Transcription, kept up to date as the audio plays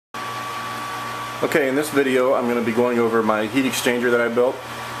Okay, in this video I'm going to be going over my heat exchanger that I built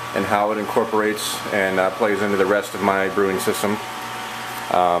and how it incorporates and plays into the rest of my brewing system.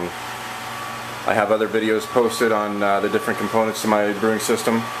 I have other videos posted on the different components to my brewing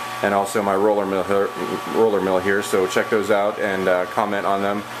system and also my roller mill here, so check those out and comment on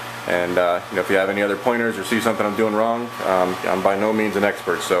them. And if you have any other pointers or see something I'm doing wrong, I'm by no means an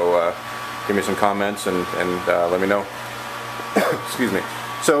expert, so give me some comments and let me know. Excuse me.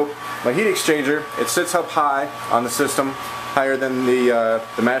 So my heat exchanger, it sits up high on the system, higher than the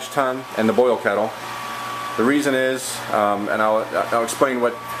mash tun and the boil kettle. The reason is, and I'll explain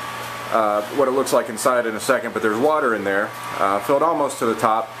what it looks like inside in a second, but there's water in there, filled almost to the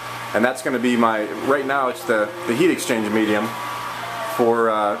top, and that's going to be right now it's the heat exchange medium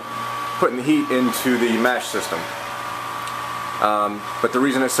for putting the heat into the mash system. But the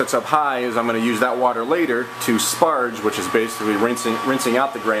reason it sits up high is I'm going to use that water later to sparge, which is basically rinsing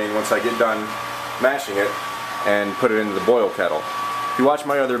out the grain once I get done mashing it, and put it into the boil kettle. If you watch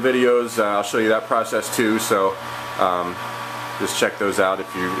my other videos, I'll show you that process too, so just check those out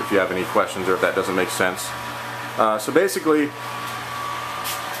if you have any questions or if that doesn't make sense. So basically,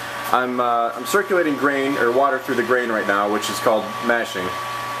 I'm circulating grain or water through the grain right now, which is called mashing,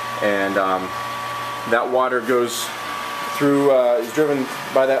 and that water goes through, is driven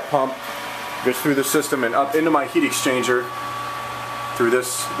by that pump, goes through the system and up into my heat exchanger through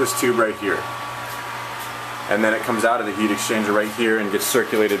this tube right here, and then it comes out of the heat exchanger right here and gets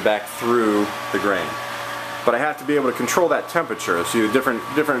circulated back through the grain. But I have to be able to control that temperature. See, the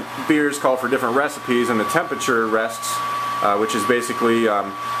different beers call for different recipes, and the temperature rests, which is basically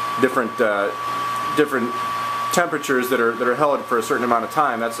different temperatures that are held for a certain amount of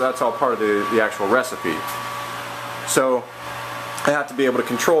time. That's all part of the actual recipe. So I have to be able to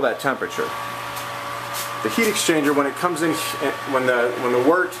control that temperature. The heat exchanger, when it comes in, when the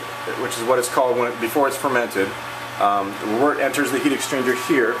wort, which is what it's called before it's fermented, the wort enters the heat exchanger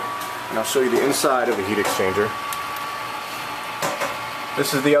here, and I'll show you the inside of the heat exchanger.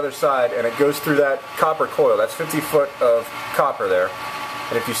 This is the other side, and it goes through that copper coil. That's 50 foot of copper there.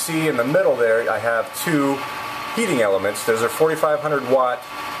 And if you see in the middle there, I have two heating elements. Those are 4,500 watt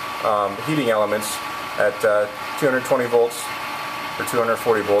heating elements at 220 volts or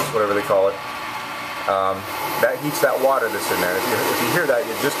 240 volts, whatever they call it. That heats that water that's in there. If you hear that,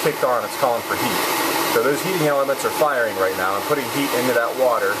 it just kicked on, it's calling for heat. So those heating elements are firing right now. I'm putting heat into that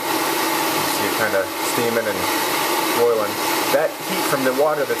water. You see it kind of steaming and boiling. That heat from the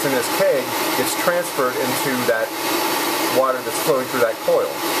water that's in this keg gets transferred into that water that's flowing through that coil.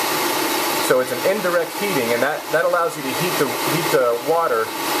 So it's an indirect heating, and that allows you to heat the water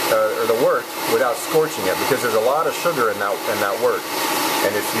or the wort without scorching it, because there's a lot of sugar in that wort.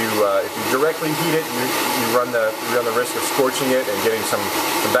 And if you directly heat it, you run the risk of scorching it and getting some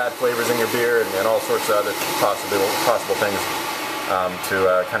bad flavors in your beer and all sorts of other possible things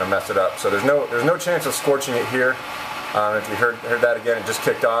to kind of mess it up. So there's no chance of scorching it here. If you heard that again, it just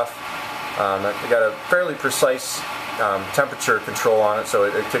kicked off. I got a fairly precise temperature control on it, so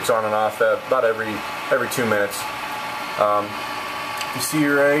it kicks on and off about every 2 minutes. You see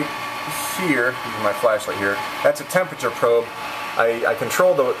right here, using my flashlight here, that's a temperature probe. I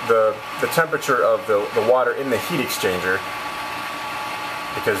control the temperature of the water in the heat exchanger,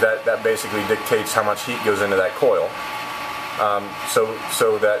 because that basically dictates how much heat goes into that coil.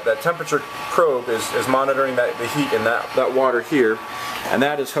 So that temperature probe is monitoring the heat in that water here, and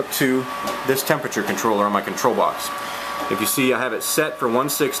that is hooked to this temperature controller on my control box. If you see, I have it set for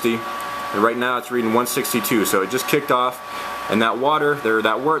 160, and right now it's reading 162, so it just kicked off, and that water,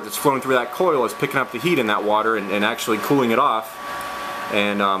 that wort that's flowing through that coil is picking up the heat in that water and actually cooling it off,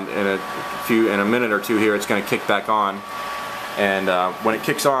 and in a minute or two here it's going to kick back on, and when it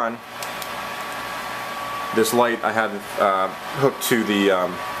kicks on, this light I have hooked to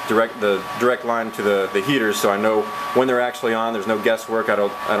the direct line to the heaters, so I know when they're actually on. There's no guesswork. I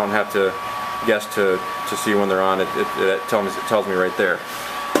don't have to guess to see when they're on. It tells me right there.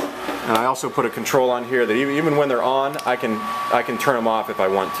 And I also put a control on here that even when they're on, I can turn them off if I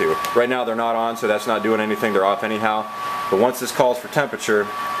want to. Right now they're not on, so that's not doing anything. They're off anyhow. But once this calls for temperature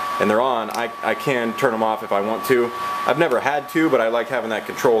and they're on, I can turn them off if I want to. I've never had to, but I like having that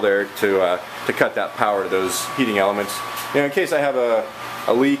control there to cut that power to those heating elements. In case I have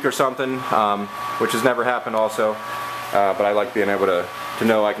a leak or something, which has never happened also, but I like being able to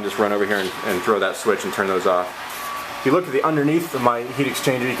know I can just run over here and throw that switch and turn those off. If you look at the underneath of my heat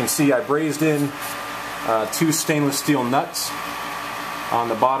exchanger, you can see I brazed in two stainless steel nuts on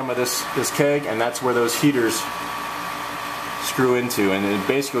the bottom of this keg, and that's where those heaters screw into, and it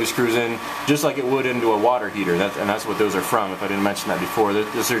basically screws in just like it would into a water heater. And that's what those are from, if I didn't mention that before.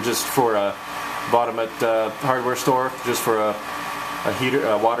 Those are just for Bought them at the hardware store just for a heater,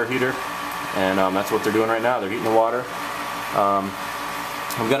 a water heater, and that's what they're doing right now. They're heating the water.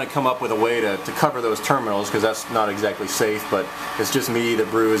 I'm going to come up with a way to cover those terminals, because that's not exactly safe, but it's just me that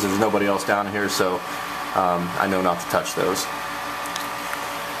brews. There's nobody else down here, so I know not to touch those.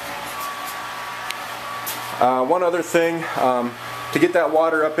 One other thing, to get that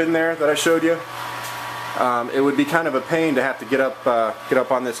water up in there that I showed you, it would be kind of a pain to have to get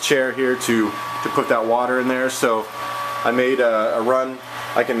up on this chair here to put that water in there. So I made a run.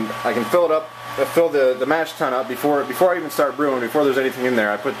 I can fill it up, fill the mash tun up before I even start brewing. Before there's anything in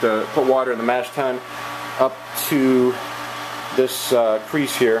there, I put water in the mash tun up to this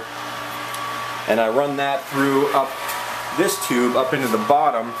crease here, and I run that through up this tube up into the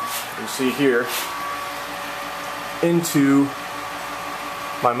bottom. You can see here into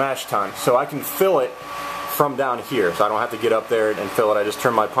my mash tun, so I can fill it from down here, so I don't have to get up there and fill it. I just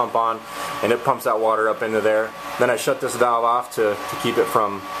turn my pump on and it pumps that water up into there. Then I shut this valve off to keep it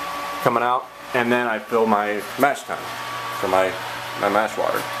from coming out, and then I fill my mash tun for my mash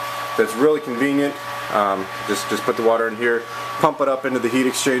water. That's really convenient. Just put the water in here, pump it up into the heat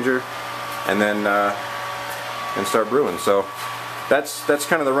exchanger, and then start brewing. So that's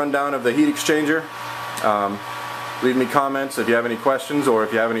kind of the rundown of the heat exchanger. Leave me comments if you have any questions, or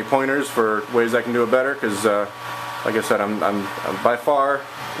if you have any pointers for ways I can do it better, because like I said, I'm by far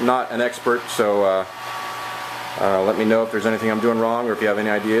not an expert, so let me know if there's anything I'm doing wrong, or if you have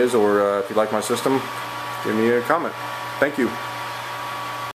any ideas, or if you like my system, give me a comment. Thank you.